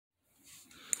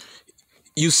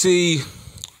You see,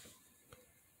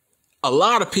 a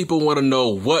lot of people want to know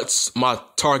what's my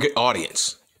target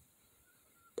audience.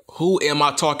 Who am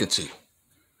I talking to?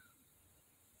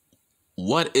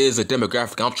 What is the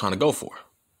demographic I'm trying to go for?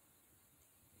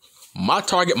 My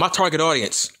target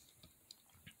audience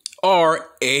are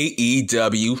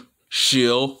AEW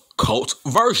shill cult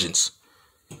versions.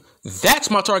 That's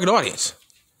my target audience.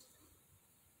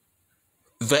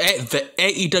 The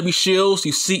AEW shills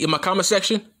you see in my comment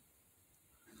section,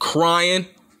 crying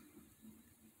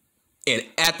and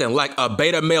acting like a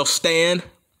beta male stan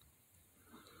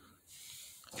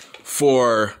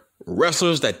for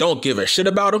wrestlers that don't give a shit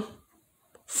about them,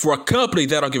 for a company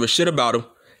that don't give a shit about them,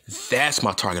 that's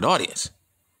my target audience.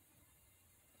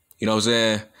 You know what I'm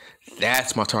saying?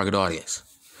 That's my target audience.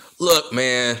 Look,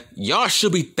 man, y'all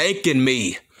should be thanking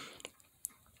me.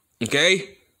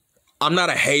 Okay? I'm not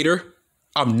a hater.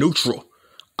 I'm neutral.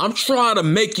 I'm trying to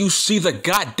make you see the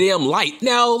goddamn light.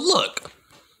 Now, look.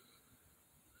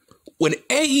 When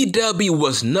AEW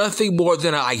was nothing more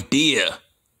than an idea,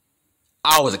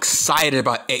 I was excited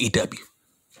about AEW. You know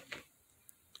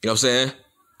what I'm saying?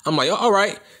 I'm like, all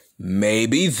right,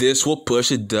 maybe this will push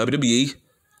the WWE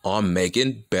on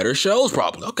making better shows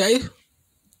probably. Okay.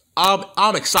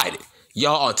 I'm excited.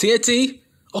 Y'all on TNT?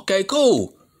 Okay,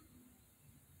 cool.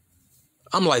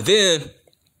 I'm like, then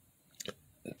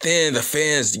the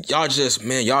fans, y'all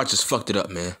just fucked it up,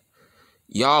 man.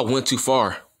 Y'all went too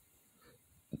far.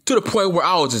 To the point where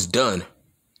I was just done.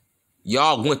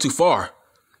 Y'all went too far.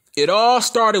 It all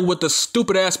started with the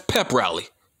stupid ass pep rally.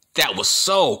 That was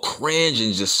so cringe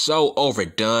and just so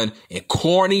overdone and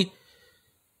corny.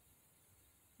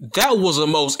 That was the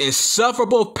most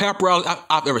insufferable pep rally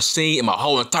I've ever seen in my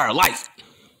whole entire life.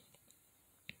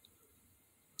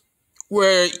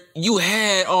 Where you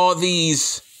had all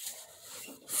these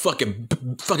fucking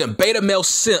beta male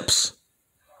simps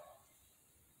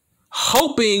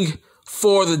hoping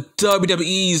for the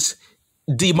WWE's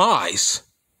demise,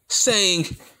 saying,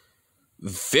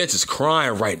 Vince is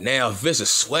crying right now. Vince is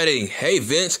sweating. Hey,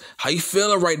 Vince, how you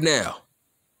feeling right now?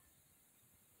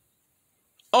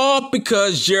 All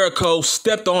because Jericho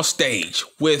stepped on stage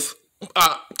with,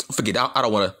 forget, I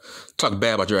don't want to talk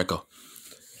bad about Jericho.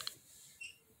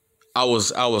 I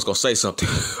was going to say something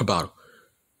about him.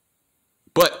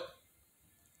 But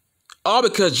all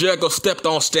because Jericho stepped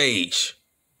on stage,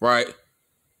 right?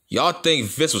 Y'all think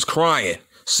Vince was crying,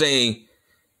 saying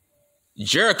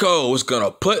Jericho was going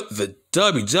to put the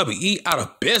WWE out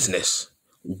of business.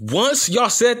 Once y'all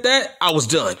said that, I was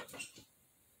done.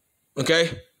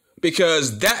 Okay?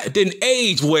 Because that didn't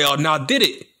age well, now did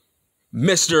it,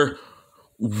 Mr.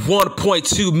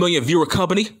 1.2 million viewer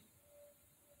company?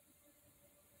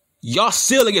 Y'all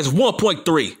ceiling is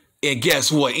 1.3. And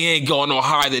guess what? It ain't going no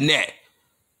higher than that.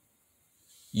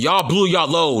 Y'all blew y'all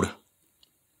load.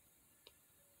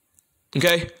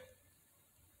 Okay?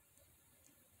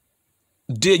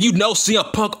 Did you know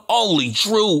CM Punk only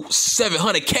drew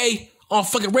 700K on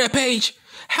fucking Rampage?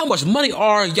 How much money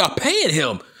are y'all paying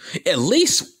him? At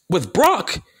least with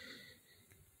Brock,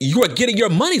 you are getting your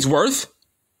money's worth.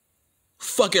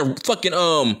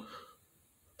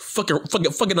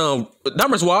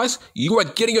 Numbers wise, you are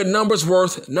getting your numbers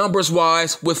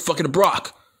wise with fucking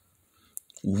Brock.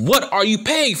 What are you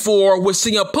paying for with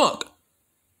CM Punk?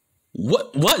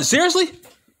 What? Seriously?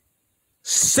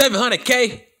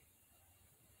 700K?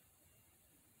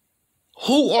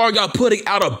 Who are y'all putting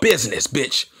out of business,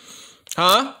 bitch?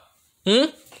 Huh?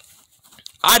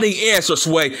 I need answers,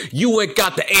 Sway. You ain't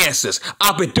got the answers.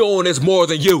 I've been doing this more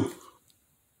than you.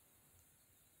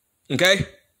 Okay?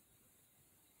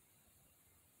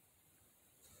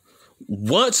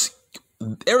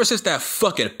 Ever since that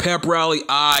fucking pep rally,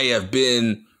 I have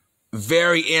been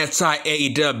very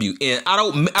anti-AEW. And I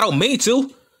don't mean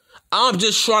to. I'm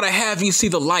just trying to have you see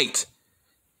the light.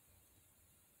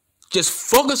 Just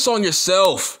focus on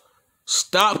yourself.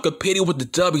 Stop competing with the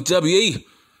WWE.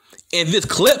 And this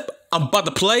clip I'm about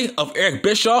to play of Eric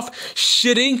Bischoff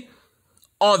shitting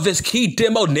on this key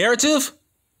demo narrative,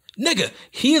 nigga,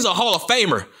 he is a Hall of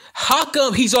Famer. How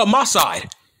come he's on my side?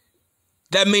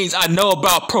 That means I know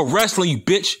about pro wrestling, you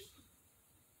bitch.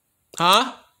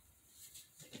 Huh?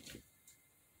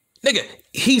 Nigga,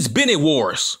 he's been in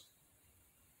wars.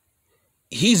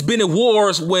 He's been in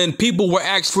wars when people were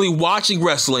actually watching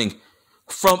wrestling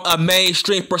from a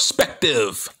mainstream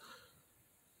perspective.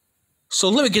 So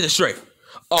let me get this straight.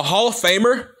 A Hall of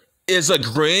Famer is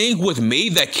agreeing with me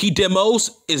that key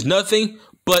demos is nothing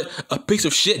but a piece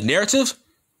of shit narrative?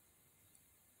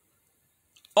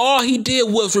 All he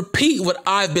did was repeat what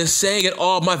I've been saying in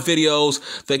all my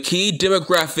videos. The key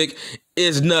demographic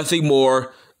is nothing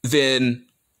more than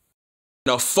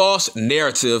false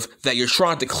narrative that you're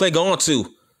trying to cling on to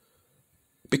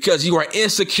because you are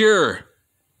insecure.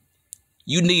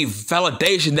 You need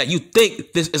validation that you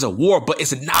think this is a war, but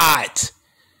it's not.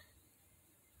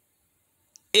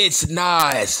 It's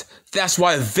not. That's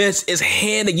why Vince is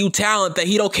handing you talent that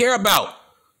he don't care about.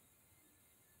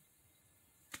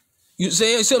 You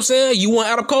see what I'm saying? You want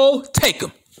Adam Cole? Take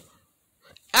him.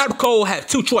 Adam Cole had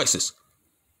two choices.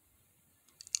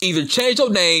 Either change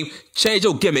your name, change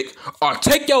your gimmick, or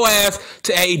take your ass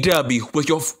to AEW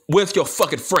with your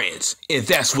fucking friends. And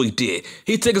that's what he did.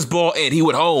 He took his ball and he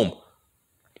went home.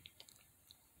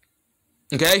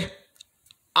 Okay?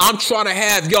 I'm trying to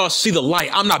have y'all see the light.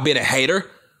 I'm not being a hater.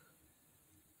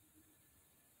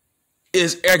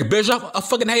 Is Eric Bischoff a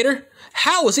fucking hater?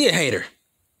 How is he a hater?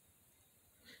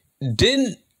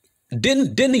 Didn't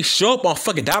he show up on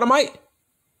fucking Dynamite?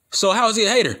 So how is he a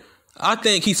hater? I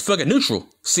think he's fucking neutral.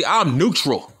 See, I'm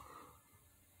neutral.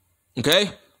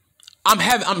 Okay?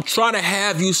 I'm trying to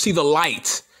have you see the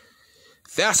light.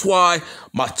 That's why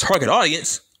my target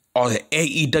audience are the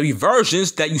AEW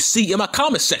versions that you see in my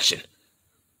comment section.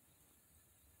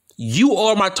 You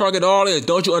are my target audience,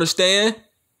 don't you understand?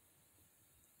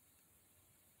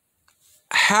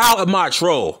 How am I a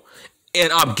troll?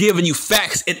 And I'm giving you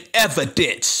facts and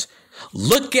evidence.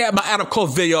 Look at my Adam Cole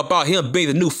video about him being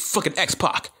the new fucking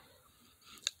X-Pac.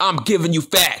 I'm giving you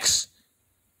facts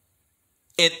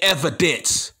and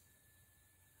evidence.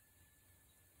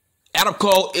 Adam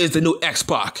Cole is the new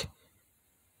X-Pac.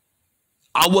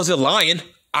 I wasn't lying.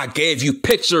 I gave you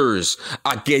pictures.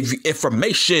 I gave you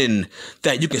information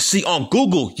that you can see on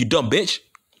Google, you dumb bitch.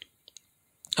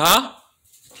 Huh?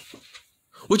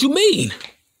 What you mean?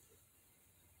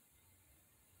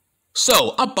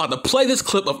 So, I'm about to play this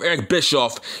clip of Eric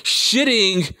Bischoff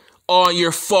shitting on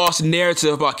your false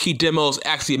narrative about key demos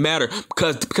actually matter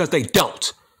because they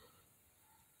don't.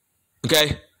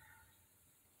 Okay?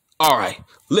 Alright,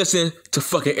 listen to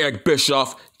fucking Eric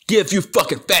Bischoff give you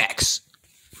fucking facts.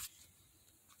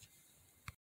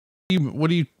 What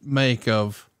do you make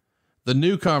of the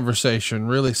new conversation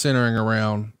really centering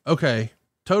around, okay,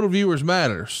 total viewers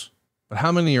matters, but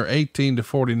how many are 18 to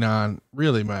 49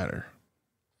 really matter?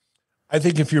 I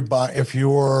think if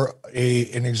you're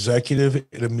an executive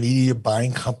at a media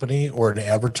buying company or an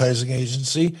advertising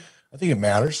agency, I think it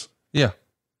matters. Yeah.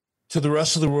 To the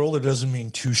rest of the world, it doesn't mean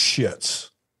two shits.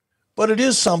 But it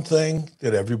is something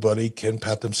that everybody can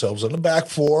pat themselves on the back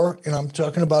for. And I'm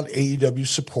talking about AEW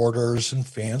supporters and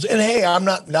fans. And hey, I'm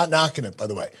not knocking it, by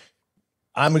the way.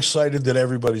 I'm excited that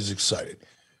everybody's excited.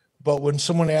 But when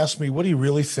someone asks me, what do you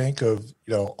really think of,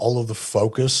 all of the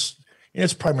focus? And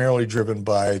it's primarily driven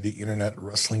by the internet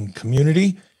wrestling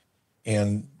community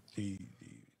and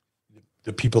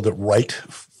the people that write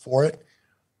for it.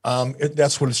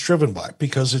 That's what it's driven by,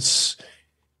 because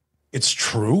it's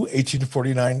true, 18 to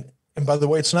 49. And by the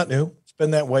way, it's not new. It's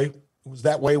been that way. It was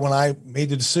that way when I made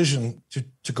the decision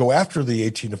to go after the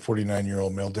 18 to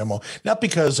 49-year-old male demo, not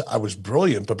because I was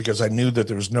brilliant, but because I knew that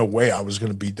there was no way I was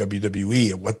going to be WWE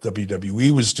at what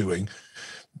WWE was doing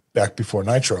back before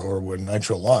Nitro, or when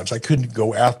Nitro launched. I couldn't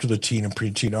go after the teen and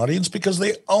preteen audience because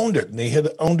they owned it, and they had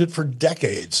owned it for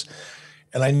decades.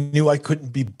 And I knew I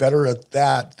couldn't be better at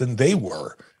that than they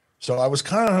were. So I was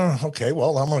kind of, okay,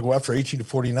 well, I'm going to go after 18 to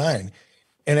 49.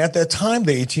 And at that time,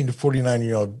 the 18 to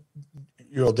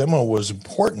 49-year-old demo was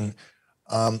important.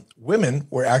 Women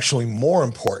were actually more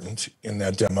important in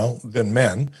that demo than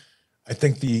men. I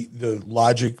think the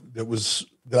logic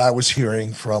that I was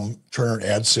hearing from Turner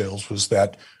Ad Sales was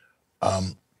that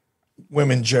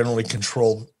women generally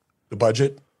control the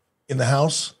budget in the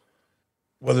house,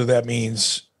 whether that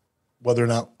means whether or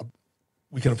not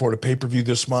we can afford a pay-per-view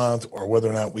this month, or whether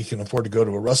or not we can afford to go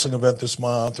to a wrestling event this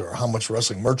month, or how much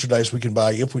wrestling merchandise we can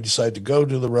buy if we decide to go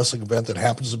to the wrestling event that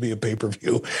happens to be a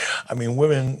pay-per-view. I mean,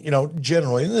 women,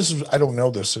 generally, and I don't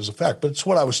know this as a fact, but it's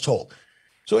what I was told.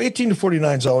 So 18 to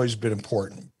 49 has always been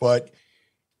important, but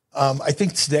I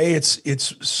think today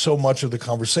it's so much of the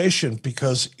conversation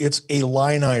because it's a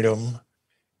line item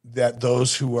that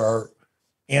those who are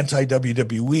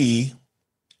anti-WWE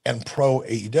and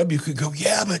pro-AEW could go,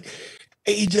 yeah, but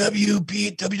AEW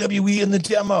beat WWE in the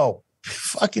demo.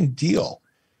 Fucking deal.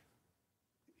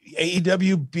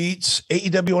 AEW beats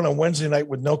AEW on a Wednesday night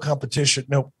with no competition,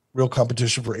 no real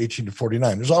competition for 18 to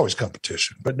 49. There's always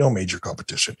competition, but no major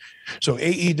competition. So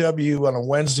AEW on a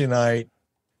Wednesday night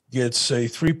gets a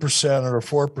 3% or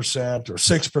 4% or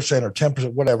 6% or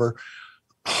 10%, whatever,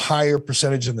 higher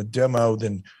percentage in the demo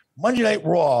than Monday Night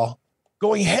Raw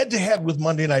going head to head with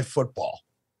Monday Night Football,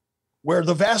 where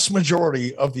the vast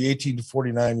majority of the 18 to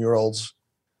 49-year-olds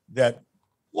that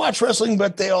watch wrestling,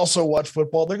 but they also watch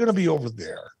football, they're going to be over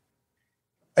there.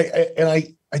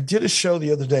 I did a show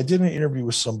the other day. I did an interview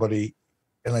with somebody,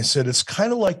 and I said, it's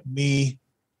kind of like me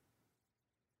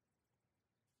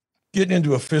getting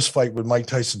into a fist fight with Mike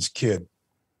Tyson's kid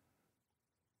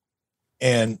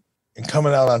and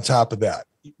coming out on top of that.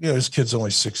 You know, his kid's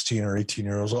only 16 or 18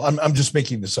 years old. I'm just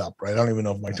making this up, right? I don't even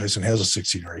know if Mike Tyson has a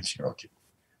 16 or 18-year-old kid.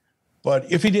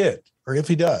 But if he did, or if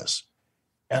he does,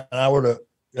 and I were to,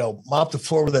 mop the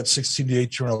floor with that 16 to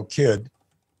 18-year-old kid,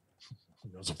 who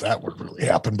knows if that would really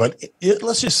happen, but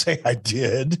let's just say I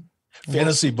did.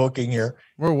 Fantasy booking here.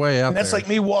 We're way out and that's there. like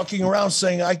me walking around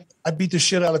saying I beat the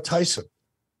shit out of Tyson.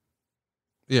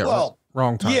 Yeah. Well,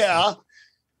 wrong time. Yeah.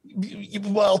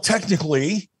 Well,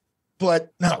 technically,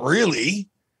 but not really.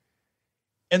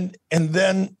 And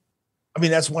then, I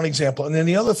mean, that's one example. And then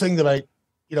the other thing that I,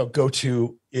 go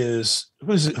to is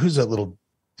who's that little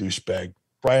douchebag?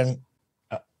 Brian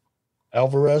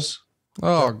Alvarez.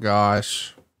 Oh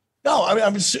gosh. No, I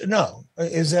mean, no.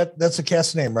 That's a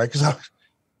cast name, right? Because I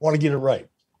want to get it right.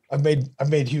 I've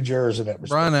made huge errors in that respect.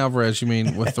 Brian Alvarez, you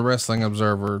mean with the Wrestling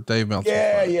Observer, Dave Meltzer?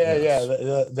 Yeah.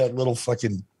 That little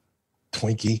fucking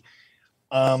Twinkie.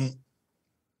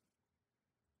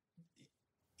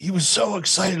 He was so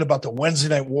excited about the Wednesday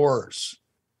Night Wars.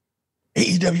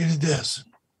 AEW did this.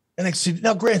 NXT.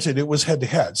 Now, granted, it was head to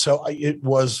head, so it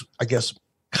was, I guess,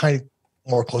 kind of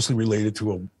more closely related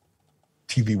to a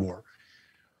TV war.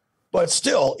 But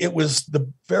still, it was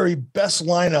the very best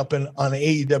lineup on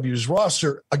AEW's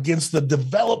roster against the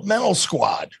developmental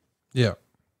squad. Yeah.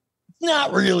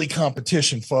 Not really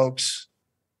competition, folks.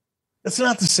 That's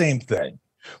not the same thing.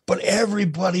 But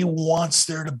everybody wants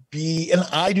there to be, and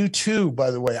I do too,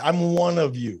 by the way. I'm one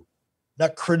of you,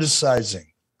 not criticizing.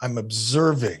 I'm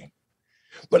observing.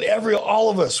 But all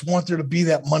of us want there to be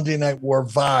that Monday Night War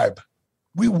vibe.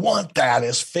 We want that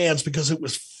as fans because it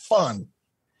was fun.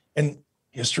 And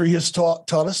history has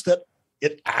taught us that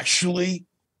it actually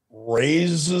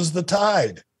raises the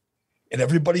tide. And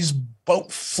everybody's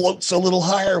boat floats a little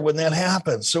higher when that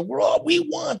happens. So we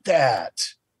want that.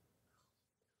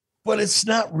 But it's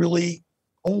not really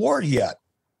a war yet.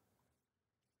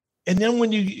 And then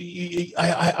when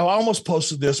I almost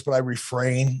posted this, but I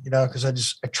refrain, because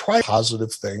I try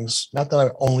positive things. Not that I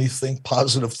only think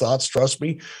positive thoughts, trust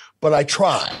me, but I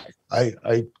try.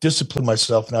 I discipline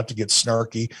myself not to get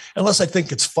snarky unless I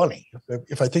think it's funny.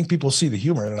 If I think people see the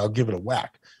humor in it, I'll give it a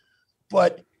whack.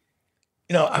 But,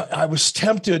 I was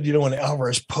tempted, when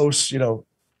Alvarez posts, the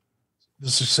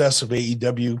success of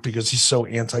AEW because he's so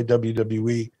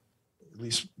anti-WWE, at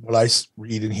least what I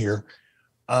read and hear.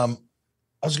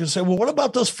 I was going to say, well, what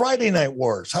about those Friday Night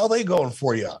Wars? How are they going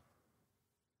for you?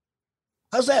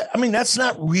 How's that? I mean, that's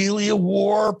not really a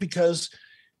war because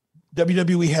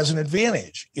WWE has an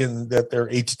advantage in that they're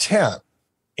 8 to 10,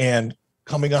 and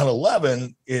coming on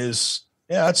 11 is,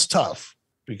 it's tough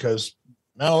because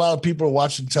not a lot of people are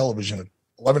watching television at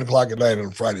 11 o'clock at night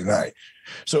on Friday night.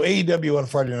 So AEW on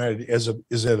Friday night is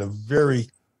at a very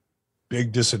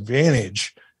big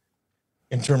disadvantage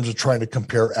in terms of trying to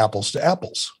compare apples to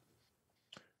apples.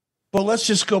 But let's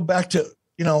just go back to,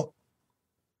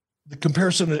 the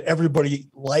comparison that everybody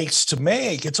likes to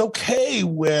make. It's okay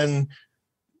when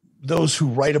those who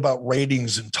write about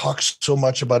ratings and talk so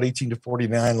much about 18 to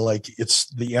 49 like it's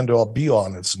the end all be all,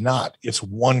 and it's not. It's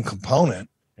one component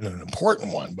and an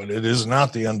important one, but it is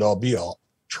not the end all be all.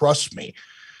 Trust me,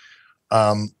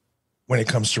 when it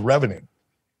comes to revenue.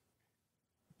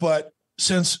 But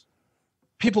since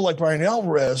people like Brian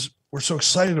Alvarez were so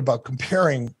excited about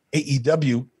comparing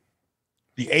AEW,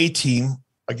 the A team,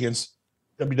 against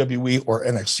WWE or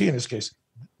NXT, in this case,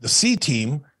 the C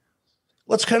team,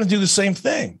 let's kind of do the same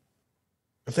thing.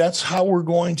 If that's how we're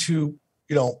going to,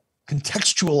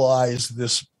 contextualize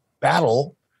this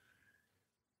battle,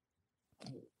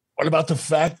 what about the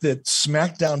fact that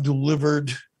SmackDown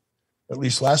delivered, at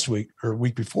least last week or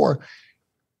week before,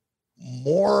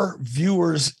 more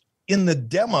viewers in the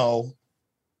demo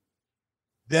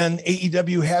than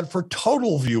AEW had for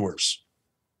total viewers?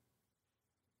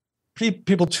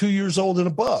 People 2 years old and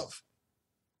above.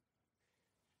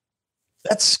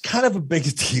 That's kind of a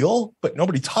big deal, but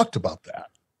nobody talked about that,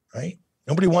 right?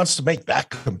 Nobody wants to make that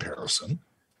comparison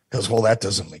because, well, that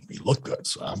doesn't make me look good.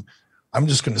 So I'm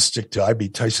just going to stick to I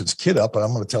beat Tyson's kid up, and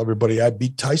I'm going to tell everybody I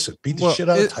beat Tyson, beat the shit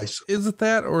out of Tyson. Is it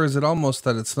that, or is it almost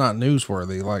that it's not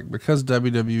newsworthy? Like, because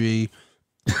WWE,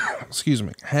 excuse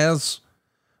me, has,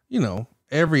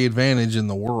 every advantage in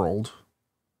the world.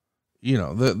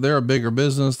 They're a bigger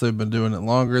business. They've been doing it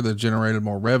longer. They've generated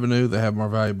more revenue. They have more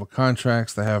valuable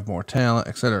contracts. They have more talent,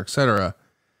 et cetera, et cetera.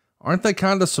 Aren't they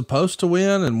kind of supposed to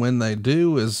win? And when they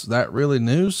do, is that really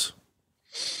news?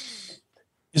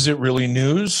 Is it really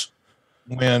news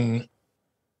when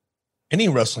any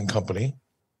wrestling company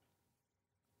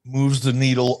moves the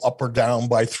needle up or down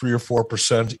by 3 or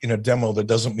 4% in a demo, that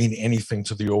doesn't mean anything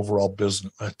to the overall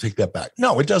business. I take that back.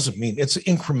 No, it doesn't mean. It's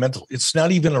incremental. It's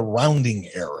not even a rounding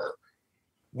error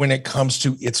when it comes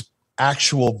to its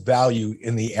actual value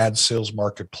in the ad sales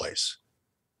marketplace.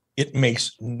 It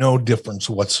makes no difference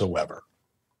whatsoever.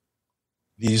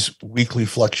 These weekly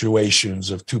fluctuations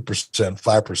of 2%,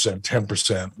 5%,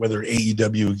 10%, whether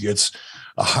AEW gets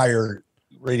a higher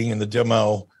rating in the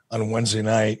demo on Wednesday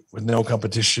night with no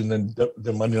competition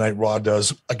than Monday Night Raw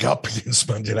does up against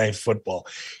Monday Night Football.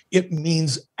 It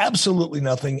means absolutely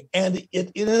nothing, and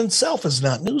it in itself is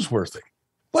not newsworthy.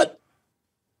 But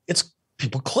it's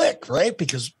people click, right?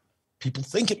 Because people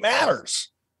think it matters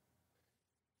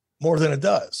more than it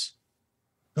does.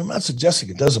 I'm not suggesting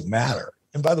it doesn't matter.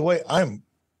 And by the way, I'm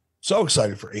so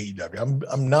excited for AEW.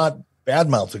 I'm not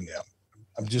bad-mouthing them.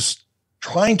 I'm just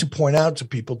trying to point out to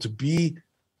people to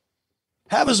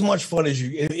have as much fun as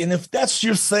you, and if that's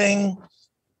your thing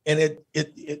and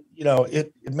it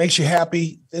makes you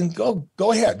happy, then go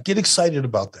ahead, get excited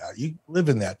about that. You live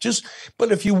in that.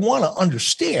 But if you want to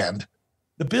understand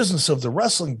the business of the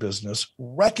wrestling business,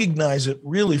 recognize it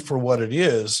really for what it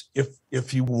is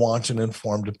if you want an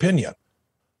informed opinion.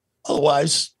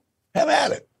 Otherwise, have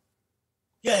at it.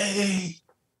 Yay.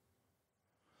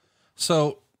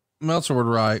 So Meltzer would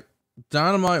write,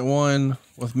 Dynamite won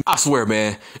with... I swear,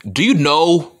 man. Do you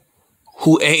know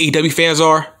who AEW fans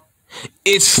are?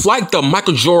 It's like the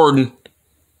Michael Jordan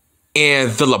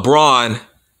and the LeBron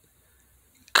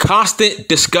constant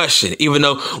discussion, even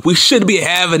though we shouldn't be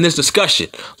having this discussion.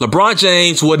 LeBron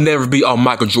James would never be on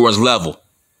Michael Jordan's level.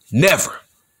 Never.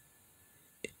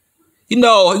 You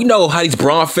know how these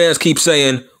Bron fans keep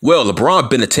saying, well, LeBron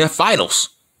been to 10 finals.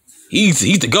 He's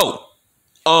the GOAT.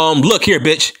 Look here,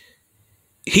 bitch.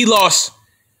 He lost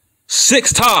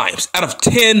 6 times out of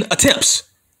 10 attempts.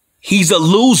 He's a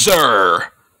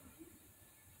loser.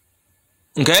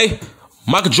 Okay?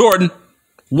 Michael Jordan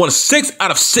won 6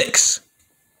 out of 6.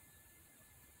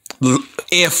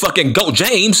 And fucking GOAT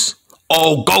James,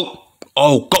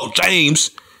 GOAT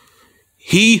James,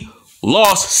 he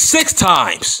lost 6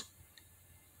 times.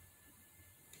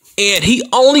 And he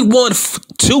only won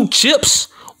 2 chips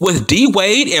with D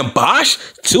Wade and Bosch,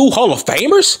 2 Hall of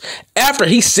Famers, after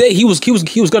he said he was going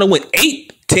to win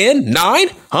 8, 10, 9,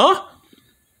 huh?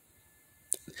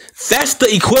 That's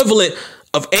the equivalent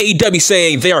of AEW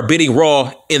saying they are beating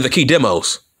Raw in the key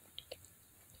demos.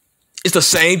 It's the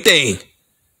same thing.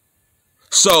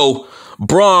 So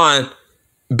Braun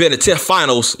been to 10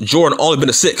 finals, Jordan only been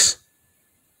to 6.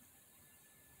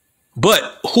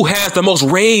 But who has the most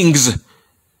rings?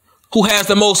 Who has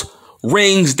the most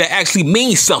rings that actually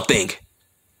mean something?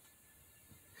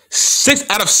 6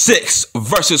 out of 6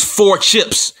 versus 4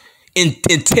 chips in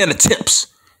 10 attempts.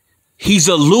 He's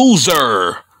a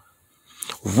loser.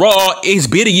 Raw is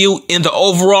beating you in the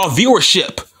overall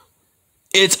viewership.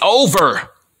 It's over.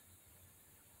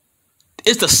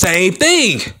 It's the same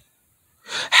thing.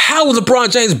 How is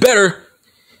LeBron James better?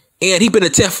 And he been to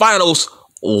 10 finals,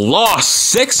 lost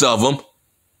 6 of them,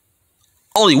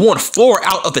 only won 4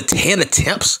 out of the 10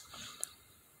 attempts.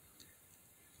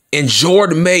 And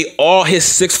Jordan made all his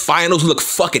 6 finals look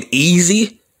fucking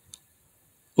easy.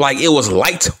 Like it was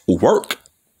light work.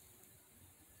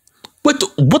 What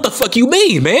the fuck you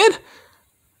mean, man?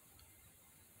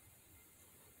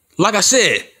 Like I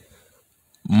said,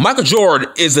 Michael Jordan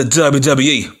is the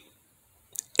WWE.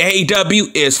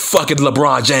 AEW is fucking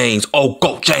LeBron James.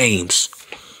 GOAT James.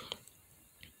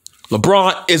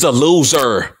 LeBron is a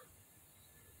loser.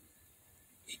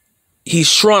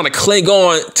 He's trying to cling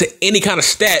on to any kind of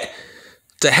stat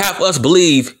to have us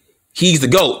believe he's the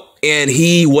GOAT. And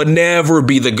he would never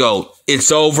be the GOAT.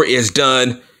 It's over. It's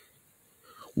done.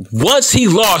 Once he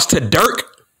lost to Dirk,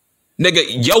 nigga,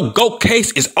 your GOAT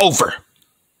case is over.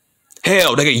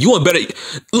 Hell, nigga, you ain't better.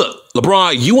 Look,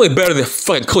 LeBron, you ain't better than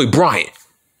fucking Kobe Bryant.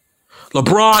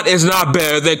 LeBron is not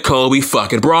better than Kobe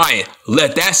fucking Bryant.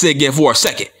 Let that sink in for a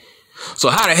second. So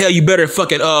how the hell you better than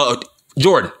fucking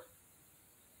Jordan?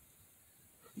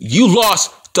 You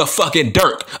lost to fucking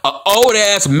Dirk, an old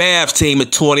ass Mavs team in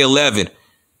 2011.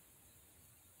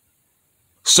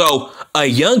 So a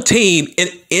young team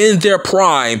in their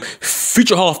prime,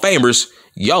 future Hall of Famers,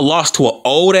 y'all lost to an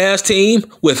old ass team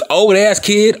with old ass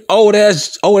Kid, old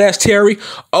ass Terry,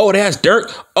 old ass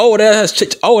Dirk, old ass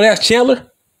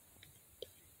Chandler,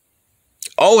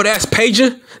 old ass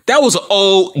Pager. That was an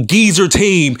old geezer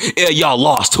team, and y'all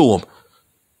lost to him.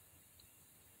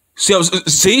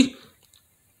 See?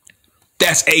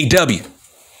 That's AEW.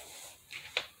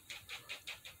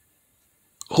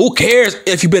 Who cares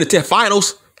if you've been to 10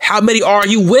 finals? How many are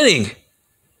you winning?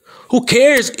 Who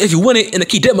cares if you win it in the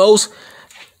key demos?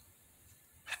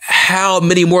 How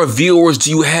many more viewers do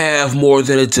you have more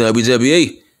than a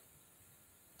WWE?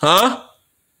 Huh?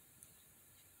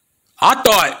 I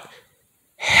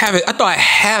thought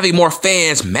having more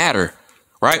fans matter,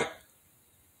 right?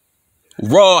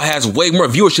 Raw has way more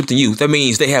viewership than you. That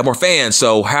means they have more fans.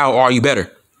 So how are you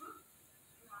better?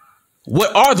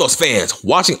 What are those fans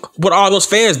watching? What are those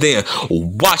fans then?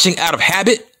 Watching out of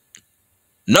habit?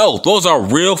 No, those are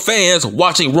real fans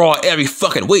watching Raw every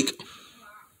fucking week.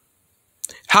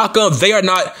 How come they are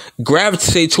not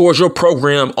gravitating towards your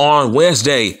program on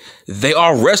Wednesday? They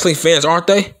are wrestling fans, aren't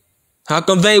they? How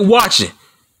come they watching?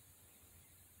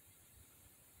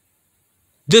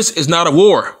 This is not a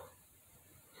war.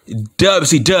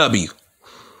 WCW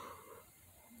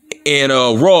and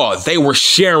Raw, they were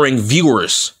sharing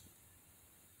viewers.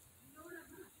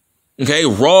 Okay,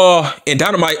 Raw and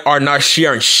Dynamite are not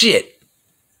sharing shit.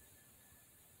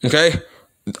 Okay,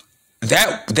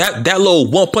 that little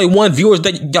 1.1 viewers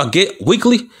that y'all get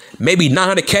weekly, maybe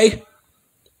 900K.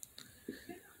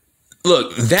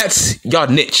 Look, that's y'all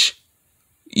niche.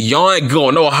 Y'all ain't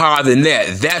going no higher than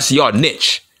that. That's y'all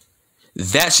niche.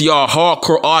 That's y'all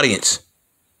hardcore audience.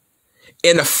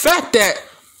 And the fact that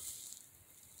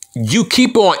you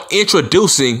keep on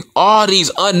introducing all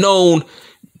these unknown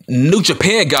New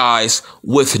Japan guys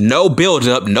with no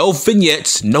build-up, no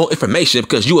vignettes, no information,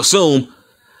 because you assume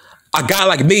a guy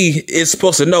like me is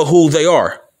supposed to know who they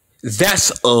are.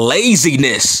 That's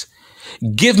laziness.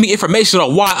 Give me information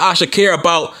on why I should care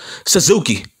about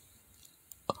Suzuki.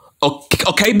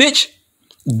 Okay, bitch?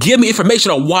 Give me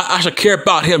information on why I should care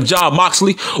about him, Jon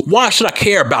Moxley. Why should I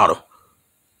care about him?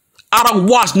 I don't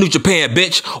watch New Japan,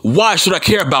 bitch. Why should I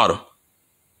care about him?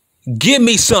 Give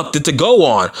me something to go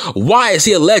on. Why is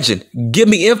he a legend? Give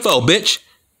me info, bitch.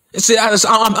 See,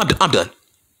 I'm done.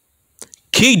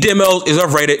 Key demos is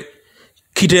overrated.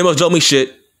 Key demos don't mean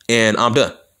shit, and I'm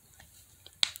done.